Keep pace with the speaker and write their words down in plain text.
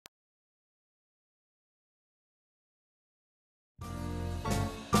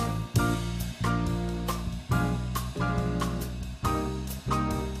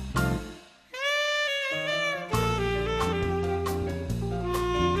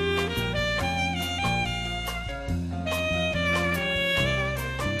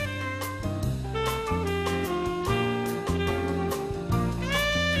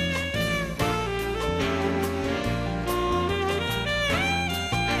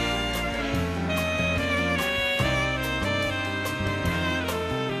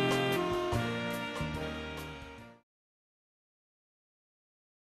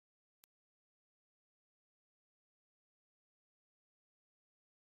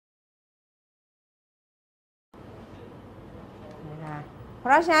เพ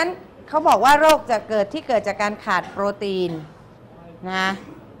ราะฉะนั้นเขาบอกว่าโรคจะเกิดจากการขาดโปรตีนนะ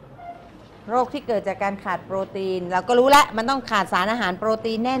โรคที่เกิดจากการขาดโปรตีนเราก็รู้แล้วมันต้องขาดสารอาหารโปร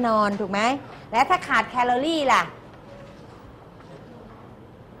ตีนแน่นอนถูกไหมและถ้าขาดแคลอรี่ล่ะ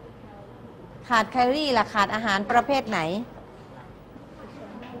ขาดแคลอรี่ล่ะขาดอาหารประเภทไหน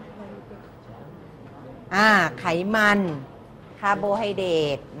ไขมันคาร์โบไฮเดร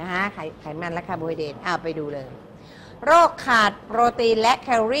ตนะคะไขมันและคาร์โบไฮเดรตไปดูเลยโรคขาดโปรตีนและแค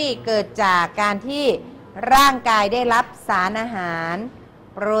ลอรี่เกิดจากการที่ร่างกายได้รับสารอาหาร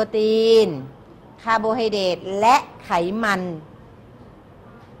โปรตีนคาร์โบไฮเดรตและไขมัน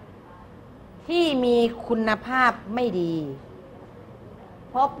ที่มีคุณภาพไม่ดี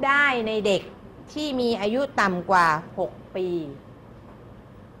พบได้ในเด็กที่มีอายุต่ำกว่า6ปี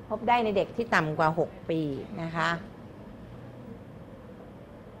พบได้ในเด็กที่ต่ำกว่า6ปีนะคะ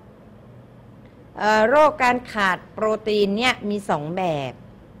โรคการขาดโปรตีนเนี่ยมี2แบบ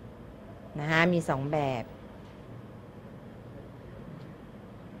นะคะมี2แบบ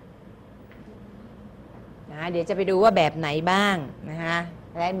นะเดี๋ยวจะไปดูว่าแบบไหนบ้างนะคะ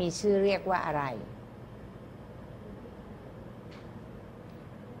และมีชื่อเรียกว่าอะไร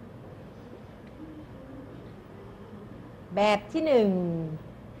แบบที่1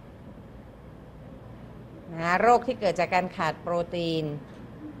นะโรคที่เกิดจากการขาดโปรตีน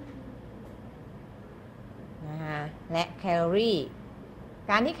นะคะและแคลอรี่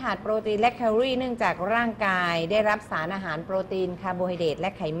การที่ขาดโปรตีนและแคลอรี่เนื่องจากร่างกายได้รับสารอาหารโปรตีนคาร์โบไฮเดรตและ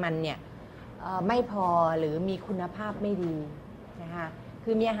ไขมันเนี่ยไม่พอหรือมีคุณภาพไม่ดีนะคะคื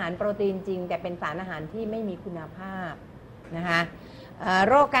อมีอาหารโปรตีนจริงแต่เป็นสารอาหารที่ไม่มีคุณภาพนะคะ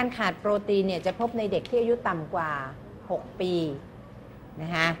โรคการขาดโปรตีนเนี่ยจะพบในเด็กที่อายุต่ำกว่า6ปีนะ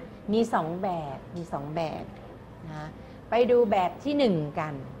คะมี2แบบนะไปดูแบบที่1กั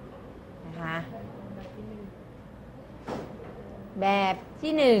นนะคะแบบ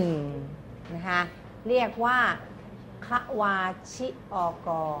ที่1นะคะเรียกว่าควาชิออก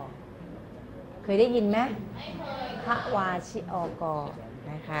เคยได้ยินไหมควาชิออก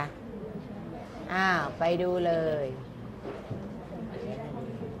นะคะไปดูเลย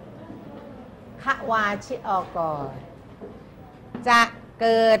ควาชิออกจะเ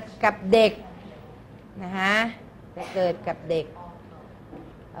กิดกับเด็กนะคะจะเกิดกับเด็ก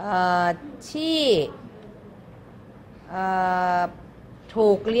ที่ถู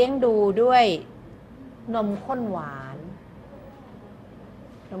กเลี้ยงดูด้วยนมข้นหวาน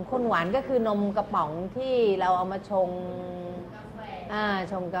นมข้นหวานก็คือนมกระป๋องที่เราเอามาชง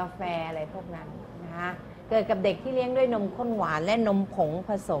กาแฟอะไรพวกนั้นนะคะเกิดกับเด็กที่เลี้ยงด้วยนมข้นหวานและนมผงผ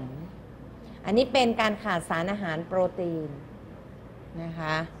สมอันนี้เป็นการขาดสารอาหารโปรตีนนะค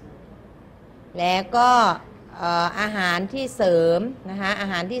ะแล้วก็อาหารที่เสริมนะคะอา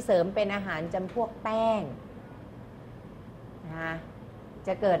หารที่เสริมเป็นอาหารจำพวกแป้งนะคะจ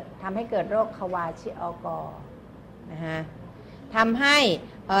ะทำให้เกิดโรคควาชิออกนะคะทำให้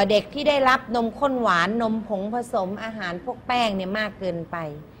เด็กที่ได้รับนมข้นหวานนมผงผสมอาหารพวกแป้งเนี่ยมากเกินไป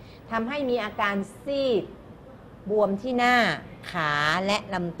ทำให้มีอาการซีดบวมที่หน้าขาและ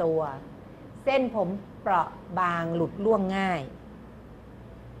ลำตัวเส้นผมเปราะบางหลุดร่วงง่าย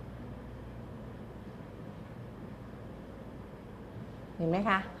เห็นไหม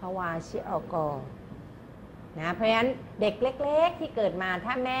คะควาชิออกนะเพราะฉะนั้นเด็กเล็กๆที่เกิดมา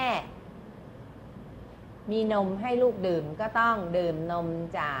ถ้าแม่มีนมให้ลูกดื่มก็ต้องดื่มนม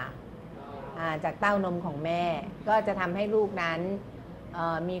จากเต้านมของแม่ก็จะทำให้ลูกนั้น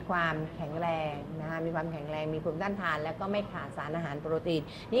มีความแข็งแรงนะคะมีความแข็งแรงมีภูมิต้านทานแล้วก็ไม่ขาดสารอาหารโปรตีน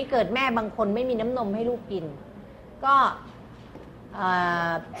นี่เกิดแม่บางคนไม่มีน้ำนมให้ลูกกินก็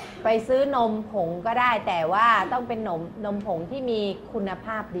ไปซื้อนมผงก็ได้แต่ว่าต้องเป็นนมผงที่มีคุณภ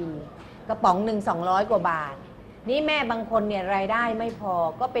าพดีกระป๋อง1-200 กว่าบาทนี่แม่บางคนเนี่ยรายได้ไม่พอ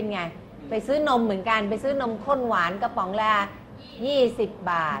ก็เป็นไงไปซื้อนมเหมือนกันไปซื้อนมข้นหวานกระป๋องละ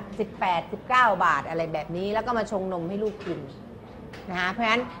20 บาท18-19 บาทอะไรแบบนี้แล้วก็มาชงนมให้ลูกกินนะคะเพราะฉ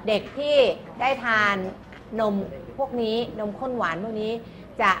ะนั้นเด็กที่ได้ทานนมพวกนี้นมข้นหวานพวกนี้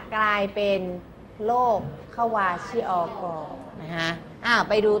จะกลายเป็นโรคควาชิออกนะคะ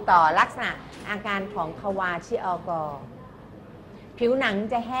ไปดูต่อลักษณะอาการของควาชิออกผิวหนัง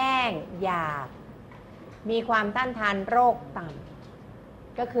จะแห้งหยาบมีความต้านทานโรคต่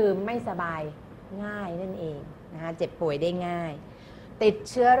ำก็คือไม่สบายง่ายนั่นเองนะคะเจ็บป่วยได้ง่ายติด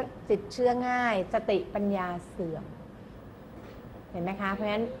เชื้อง่ายสติปัญญาเสื่อมเห็นไหมคะเพราะฉ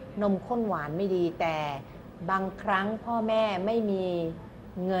ะนั้นนมข้นหวานไม่ดีแต่บางครั้งพ่อแม่ไม่มี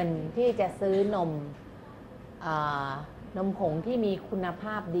เงินที่จะซื้อนมผงที่มีคุณภ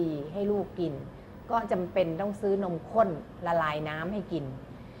าพดีให้ลูกกินก็จำเป็นต้องซื้อนมข้นละลายน้ำให้กิน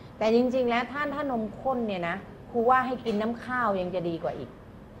แต่จริงๆแล้วถ้านมข้นเนี่ยนะ ครูว่าให้กินน้ำข้าวยังจะดีกว่าอีก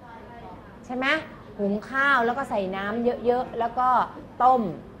ใช่ไหมหุงข้าวแล้วก็ใส่น้ำเยอะๆแล้วก็ต้ม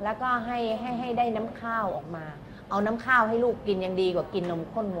แล้วก็ให้ได้น้ำข้าวออกมาเอาน้ำข้าวให้ลูกกินยังดีกว่ากินนม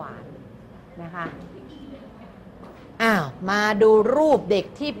ข้นหวานนะคะมาดูรูปเด็ก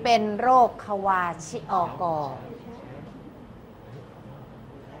ที่เป็นโรคคาวาชิออก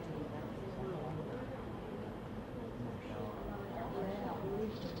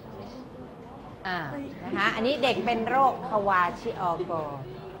นะคะอันนี้เด็กเป็นโรคคาวาชิออก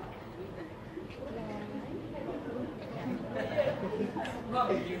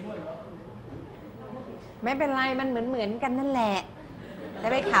ไม่เป็นไรมันเหมือนกันนั่นแหละจะ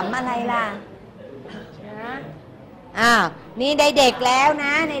ไปขำอะไรล่ะนะนี่ในเด็กแล้วน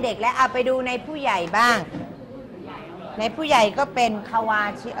ะในเด็กแล้วเอาไปดูในผู้ใหญ่บ้างในผู้ใหญ่ก็เป็นคาวา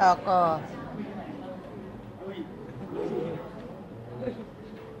ชิออก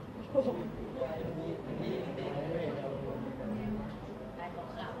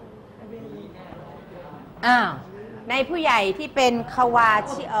ในผู้ใหญ่ที่เป็นคาวา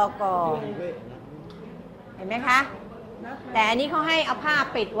ชิออกเห็นไหมคะแต่อันนี้เขาให้เอาผ้า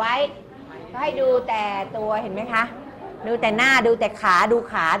ปิดไว้ก็ให้ดูแต่ตัวเห็นไหมคะดูแต่หน้าดูแต่ขาดู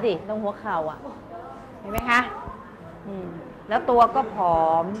ขาสิตรงหัวเข่าเห็นไหมคะแล้วตัวก็ผอ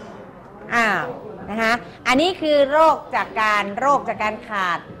มนะคะอันนี้คือโรคจากการขา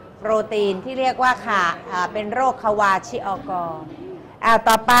ดโปรตีนที่เรียกว่าเป็นโรคคาวาชิออก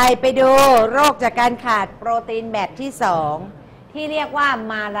ต่อไปดูโรคจากการขาดโปรตีนแบบที่2ที่เรียกว่า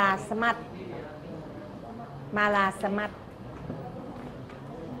มาลาสมัตมาลาสมัต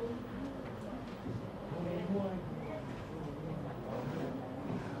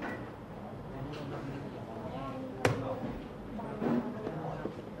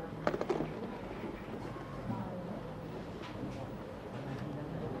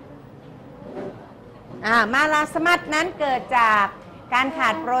นั้นเกิดจากการขา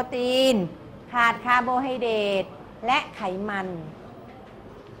ดโปรตีนขาดคาร์โบไฮเดรตและไขมัน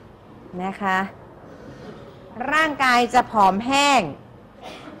นะคะร่างกายจะผอมแห้ง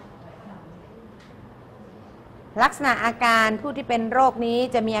ลักษณะอาการผู้ที่เป็นโรคนี้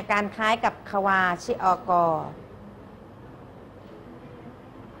จะมีอาการคล้ายกับคาวาชิออก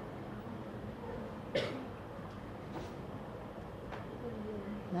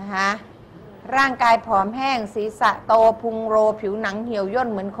นะคะร่างกายผอมแห้งศีรษะโตพุงโรผิวหนังเหี่ยวย่น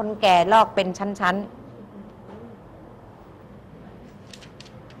เหมือนคนแก่ลอกเป็นชั้นๆ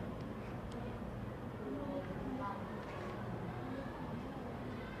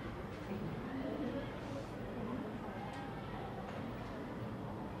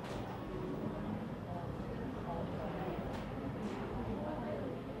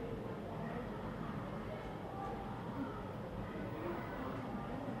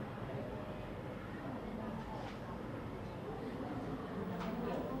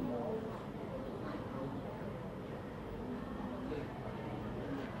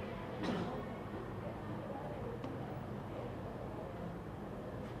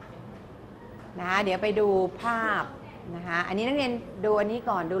เดี๋ยวไปดูภาพนะคะอันนี้นักเรียนดูอันนี้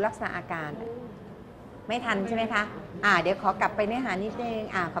ก่อนดูลักษณะอาการไม่ทันใช่ไหมคะเดี๋ยวขอกลับไปเนื้อหานิดนึง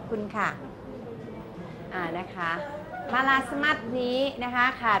ขอบคุณค่ะนะคะมาลาสมัตนี้นะคะ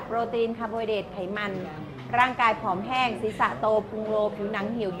ขาดโปรตีนคาร์โบไฮเดรตไขมันร่างกายผอมแห้งศีรษะโตพุงโรผิวหนัง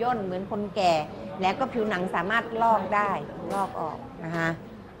เหี่ยวย่นเหมือนคนแก่แล้วก็ผิวหนังสามารถลอกได้ลอกออกนะคะ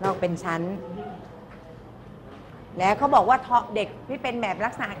ลอกเป็นชั้นแล้วเขาบอกว่าเด็กที่เป็นแบบลั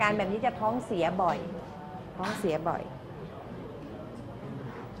กษณะอาการแบบนี้จะท้องเสียบ่อย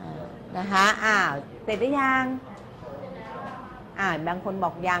นะคะเสร็จหรือยังบางคนบ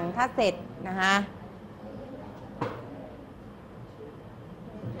อกยังถ้าเสร็จนะคะ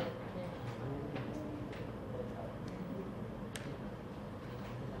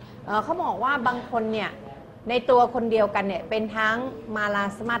เขาบอกว่าบางคนเนี่ยในตัวคนเดียวกันเนี่ยเป็นทั้งมาลา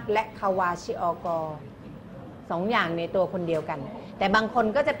สมัตและคาวาชิออก2 อย่างในตัวคนเดียวกันแต่บางคน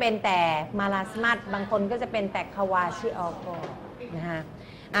ก็จะเป็นแต่มาลาสมัตบางคนก็จะเป็นแต่คาวาชิออกนะคะ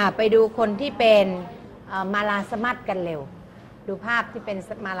ไปดูคนที่เป็นมาลาสมัตกันเร็วดูภาพที่เป็น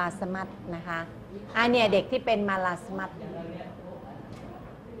มาลาสมัตนะคะเนี่ยเด็กที่เป็นมาลาสมัต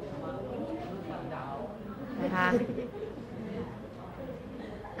นะคะ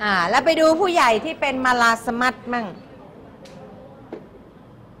แล้วไปดูผู้ใหญ่ที่เป็นมาลาสมัตมั่ง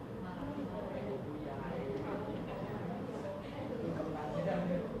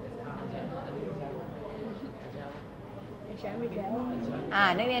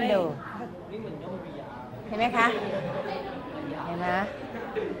นักเรียนดูเห็นไหมคะเห็นไหม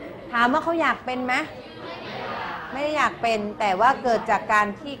ถามว่าเขาอยากเป็นไหมไม่ได้อยากเป็นแต่ว่าเกิดจากการ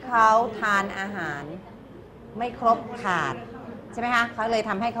ที่เขาทานอาหาร ไม่ครบขาดใช่ไหมคะเขาเลย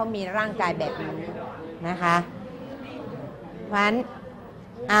ทำให้เขามีร่างกายแบบนี้นะคะเพราะฉะนั้น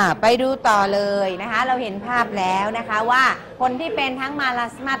ไปดูต่อเลยนะคะเราเห็นภาพแล้วนะคะว่าคนที่เป็นทั้งมาลา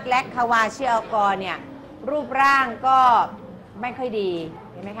สมัสและคาวาชิออกรเนี่ยรูปร่างก็ไม่ค่อยดี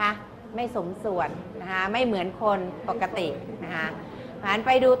เห็นไหมคะไม่สมส่วนนะคะไม่เหมือนคนปกตินะคะเพราะฉะนั้นไ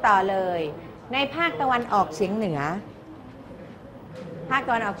ปดูต่อเลยในภาคตะวันออกเฉียงเหนือภาคต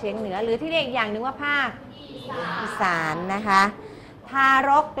ะวันออกเฉียงเหนือหรือที่เรียกอย่างหนึ่งว่าภาคอีสานนะคะทา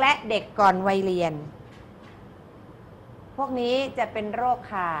รกและเด็กก่อนวัยเรียนพวกนี้จะเป็นโรค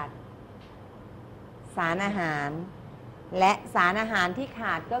ขาดสารอาหารและสารอาหารที่ข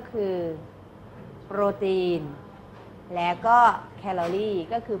าดก็คือโปรตีนและก็แคลอรี่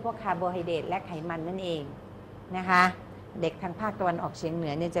ก็คือพวกคาร์โบไฮเดรตและไขมันนั่นเองนะคะเด็กทางภาคตะวันออกเฉียงเหนื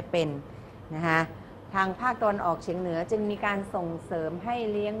อเนี่ยจะเป็นนะคะทางภาคตะวันออกเฉียงเหนือจึงมีการส่งเสริมให้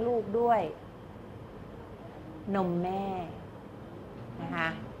เลี้ยงลูกด้วยนมแม่นะคะ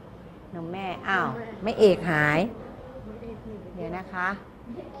นมแม่ไม่เอกหายเดี๋ยวนะคะ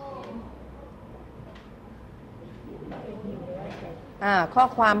ข้อ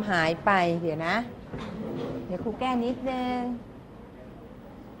ความหายไปเดี๋ยวนะเดี๋ยวครูแก้นิดนึง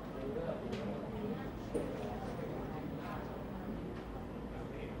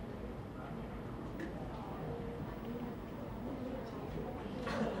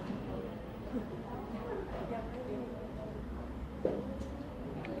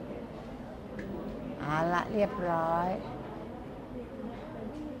ละเรียบร้อย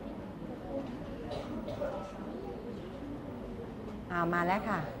มาแล้ว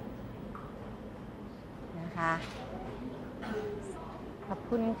ค่ะนะคะขอบ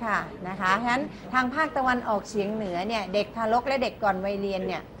คุณค่ะนะคะฉะนั้นทางภาคตะวันออกเฉียงเหนือเนี่ยเด็กทารกและเด็กก่อนวัยเรียน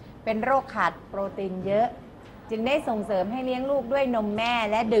เนี่ยเป็นโรคขาดโปรตีนเยอะจึงได้ส่งเสริมให้เลี้ยงลูกด้วยนมแม่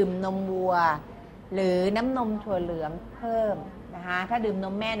และดื่มนมวัวหรือน้ำนมถั่วเหลืองเพิ่มนะคะถ้าดื่มน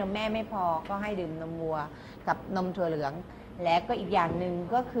มแม่ไม่พอก็ให้ดื่มนมวัวกับนมถั่วเหลืองและก็อีกอย่างหนึ่ง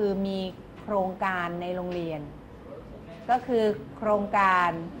ก็คือมีโครงการในโรงเรียนก็คือโครงการ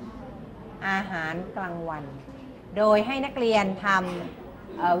อาหารกลางวันโดยให้นักเรียนท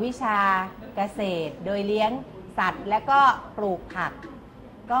ำวิชาเกษตรโดยเลี้ยงสัตว์และก็ปลูกผัก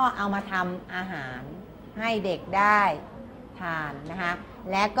ก็เอามาทำอาหารให้เด็กได้ทานนะคะ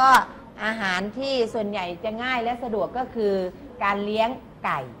และก็อาหารที่ส่วนใหญ่จะง่ายและสะดวกก็คือการเลี้ยงไ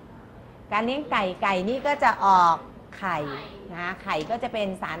ก่การเลี้ยงไก่นี่ก็จะออกไข่นะคะไข่ก็จะเป็น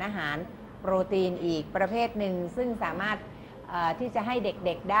สารอาหารโปรตีนอีกประเภทหนึ่งซึ่งสามารถที่จะให้เ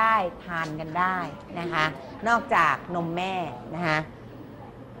ด็กๆได้ทานกันได้นะคะนอกจากนมแม่นะคะ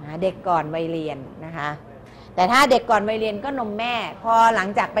เด็กก่อนวัยเรียนนะคะแต่ถ้าเด็กก่อนวัยเรียนก็นมแม่พอหลัง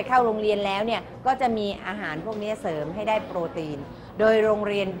จากไปเข้าโรงเรียนแล้วเนี่ยก็จะมีอาหารพวกนี้เสริมให้ได้โปรตีนโดยโรง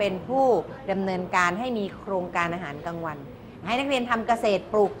เรียนเป็นผู้ดำเนินการให้มีโครงการอาหารกลางวันให้นักเรียนทำเกษตร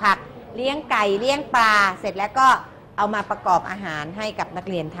ปลูกผักเลี้ยงไก่เลี้ยงปลาเสร็จแล้วก็เอามาประกอบอาหารให้กับนัก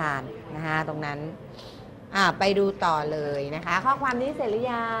เรียนทานนะคะตรงนั้นไปดูต่อเลยนะคะข้อความนี้เสร็จหรื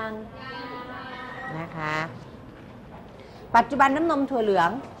อยังนะคะปัจจุบันน้ำนมถั่วเหลือ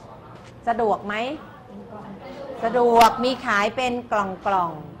งสะดวกไหมสะดวกมีขายเป็นกล่อ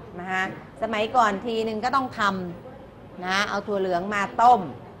งๆนะคะสมัยก่อนทีนึงก็ต้องทำนะเอาถั่วเหลืองมาต้ม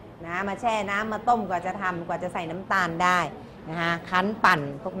นะมาแช่น้ำมาต้มกว่าจะทำกว่าจะใส่น้ำตาลได้นะคะคั้นปั่น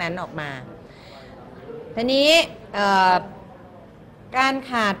พวกนั้นออกมาทีนี้การ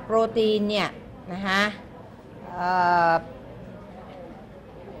ขาดโปรตีนเนี่ยนะคะ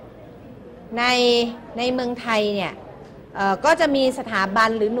ในเมืองไทยเนี่ยก็จะมีสถาบัน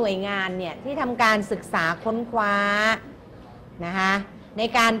หรือหน่วยงานเนี่ยที่ทำการศึกษาค้นคว้านะคะใน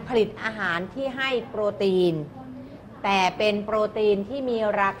การผลิตอาหารที่ให้โปรตีนแต่เป็นโปรตีนที่มี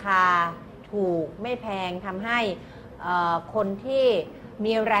ราคาถูกไม่แพงทำให้คนที่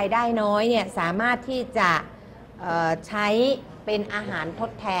มีรายได้น้อยเนี่ยสามารถที่จะใช้เป็นอาหารท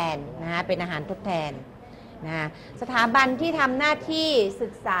ดแทนนะคะเป็นอาหารทดแทนนะสถาบันที่ทำหน้าที่ศึ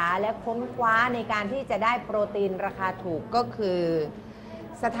กษาและค้นคว้าในการที่จะได้โปรตีนราคาถูกก็คือ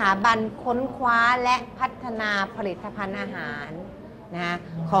สถาบันค้นคว้าและพัฒนาผลิตภัณฑ์อาหารนะ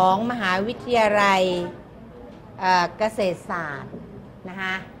ของมหาวิทยาลัยเกษตรศาสตร์นะค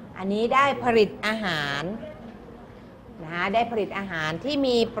ะอันนี้ได้ผลิตอาหารนะคะได้ผลิตอาหารที่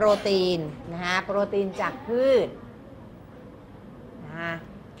มีโปรตีนนะคะโปรตีนจากพืชนะคะ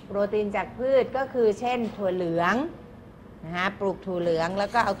โปรตีนจากพืชก็คือเช่นถั่วเหลืองนะคะปลูกถั่วเหลืองแล้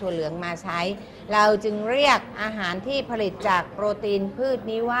วก็เอาถั่วเหลืองมาใช้เราจึงเรียกอาหารที่ผลิตจากโปรตีนพืช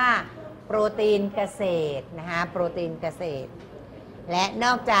นี้ว่าโปรตีนเกษตรนะคะโปรตีนเกษตรและน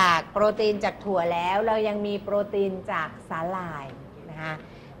อกจากโปรตีนจากถั่วแล้วเรายังมีโปรตีนจากสาหร่ายนะคะ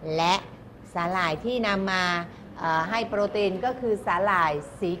และ สาหร่ายที่นำมาให้โปรตีนก็คือสาหร่าย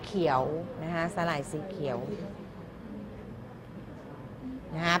สีเขียวนะคะสาหร่ายสีเขียว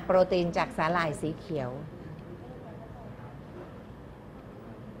นะคะโปรตีนจากสาหร่ายสีเขียว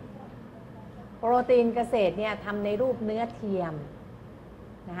โปรตีนเกษตรเนี่ยทำในรูปเนื้อเทียม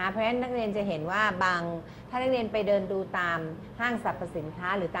นะคะเพราะฉะนั้นนักเรียนจะเห็นว่าถ้านักเรียนไปเดินดูตามห้างสรรพสินค้า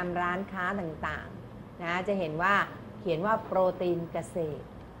หรือตามร้านค้าต่างๆนะจะเห็นว่าเขียนว่าโปรตีนเกษตร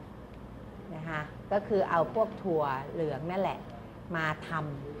นะคะก็คือเอาพวกถั่วเหลืองนั่นแหละมาท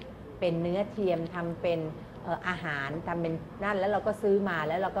ำเป็นเนื้อเทียมทำเป็นอาหารทำเป็นนั่นแล้วเราก็ซื้อมา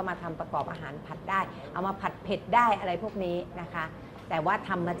แล้วเราก็มาทำประกอบอาหารผัดได้เอามาผัดเผ็ดได้อะไรพวกนี้นะคะแต่ว่าท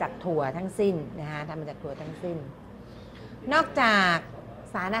ำมาจากถั่วทั้งสิ้นนะคะทำมาจากถั่วทั้งสิ้นนอกจาก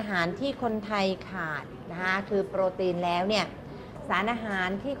สารอาหารที่คนไทยขาดนะคะคือโปรตีนแล้วเนี่ยสารอาหาร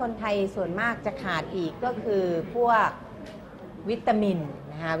ที่คนไทยส่วนมากจะขาดอีกก็คือพวกวิตามิน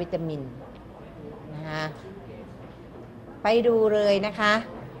นะคะวิตามินนะคะไปดูเลยนะคะ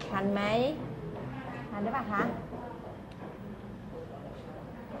ทันไหมทันได้ปะคะ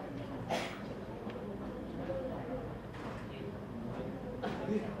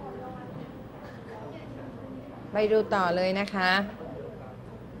ไปดูต่อเลยนะคะ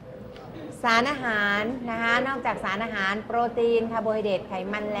สารอาหารนะคะนอกจากสารอาหารโปรตีนคาร์โบไฮเดรตไข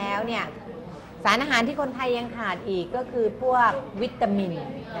มันแล้วเนี่ยสารอาหารที่คนไทยยังขาดอีกก็คือพวกวิตามิน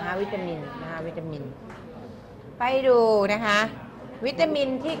นะคะวิตามินนะคะวิตามินไปดูนะคะวิตามิน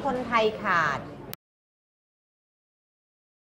ที่คนไทยขาด